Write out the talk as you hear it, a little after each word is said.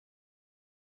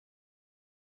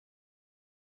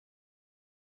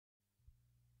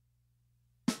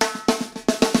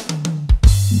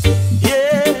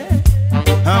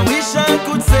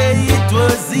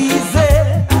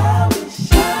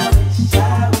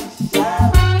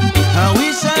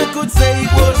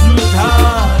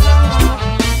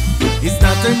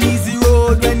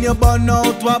you burn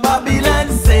out what Babylon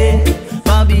say.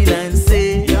 Babylon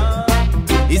say.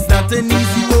 It's not an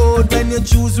easy road when you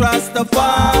choose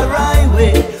Rastafari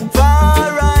way.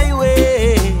 Far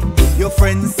way. Your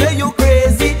friends say you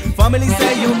crazy, family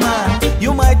say you mad.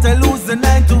 You might lose the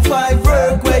 9 to 5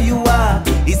 work where you are.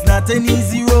 It's not an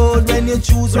easy road when you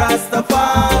choose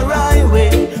Rastafari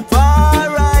way. Far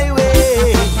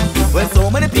way. When so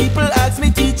many people ask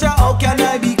me, teacher, how can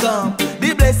I become?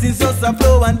 The blessings just a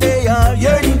flow and they are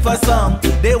yearning for some.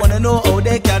 They wanna know how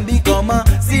they can become a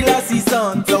Selassie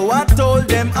son. So I told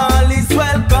them all is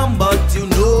welcome, but you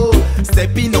know,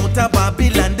 stepping out of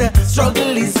Babylon, the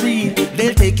struggle is real.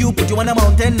 They'll take you, put you on a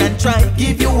mountain and try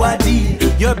give you a deal.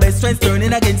 Your best friend's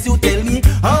turning against you, tell me,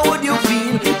 how would you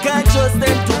feel? Can't trust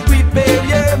them to prepare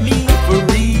your meal for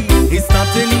real. It's not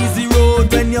an easy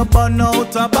road when you burn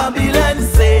out of Babylon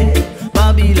say.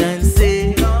 Babylon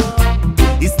say.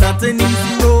 It's not an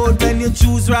easy road when you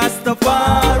choose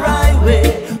Rastafari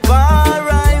way.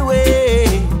 Far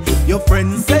way. Your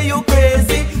friends say you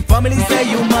crazy, family say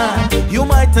you mad. You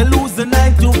might lose the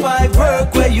 9 to 5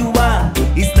 work where you are.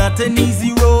 It's not an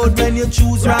easy road when you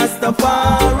choose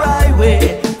Rastafari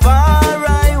way.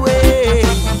 Far way.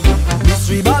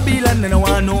 Mystery Babylon and I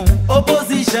want no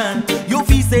opposition. You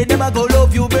feel say them a go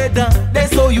love you better,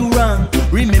 that's how you wrong.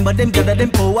 Remember them gather them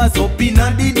powers up in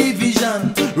the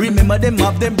division. Remember them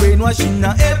have them brainwashing in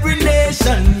every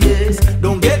nation, yes.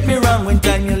 Don't get me wrong when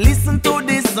time you listen to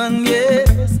this song,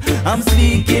 yes. I'm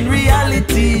speaking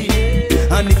reality.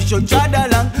 And if you should trod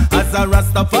along as a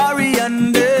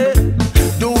Rastafarian,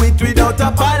 do it without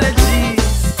apology.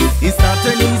 It's not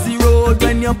an easy road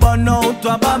when you burn out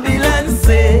what Babylon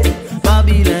say.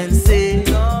 Babylon say.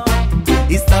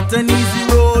 It's not an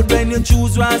easy road when you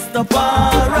choose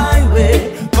Rastafari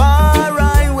way. Far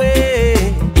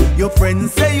way. Your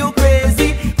friends say you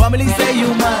crazy, family say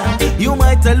you mad. You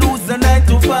might lose the 9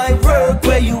 to 5 work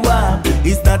where you are.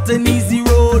 It's not an easy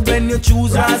road when you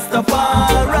choose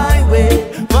Rastafari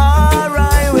way. Far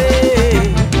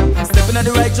way. Stepping on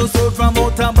the righteous road from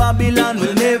out of Babylon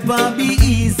will never be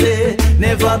easy.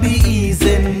 Never be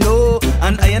easy, no.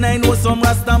 And I know some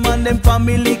Rasta man, them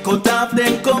family cut off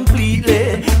them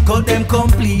completely. Cut them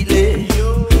completely.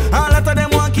 A lot of them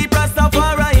want keep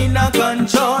Rastafari in a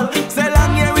control. Say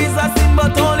long here is a sin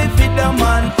but only fit the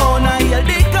man. Oh, now hear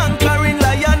the conquering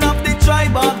lion of the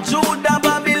tribe of Judah.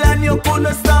 Babylon, you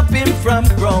couldn't stop him from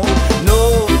crown.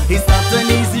 No, it's not an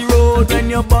easy road when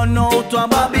you burn out what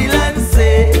Babylon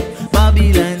say.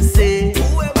 Babylon say.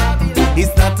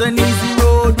 It's not an easy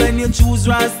road when you choose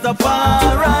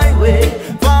Rastafari way.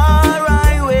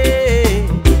 Far way.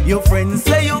 Your friends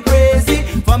say you crazy,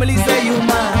 family say you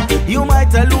mad. You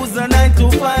might lose the 9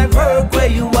 to 5 work where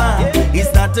you are.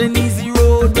 It's not an easy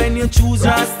road when you choose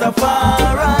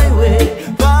Rastafari way.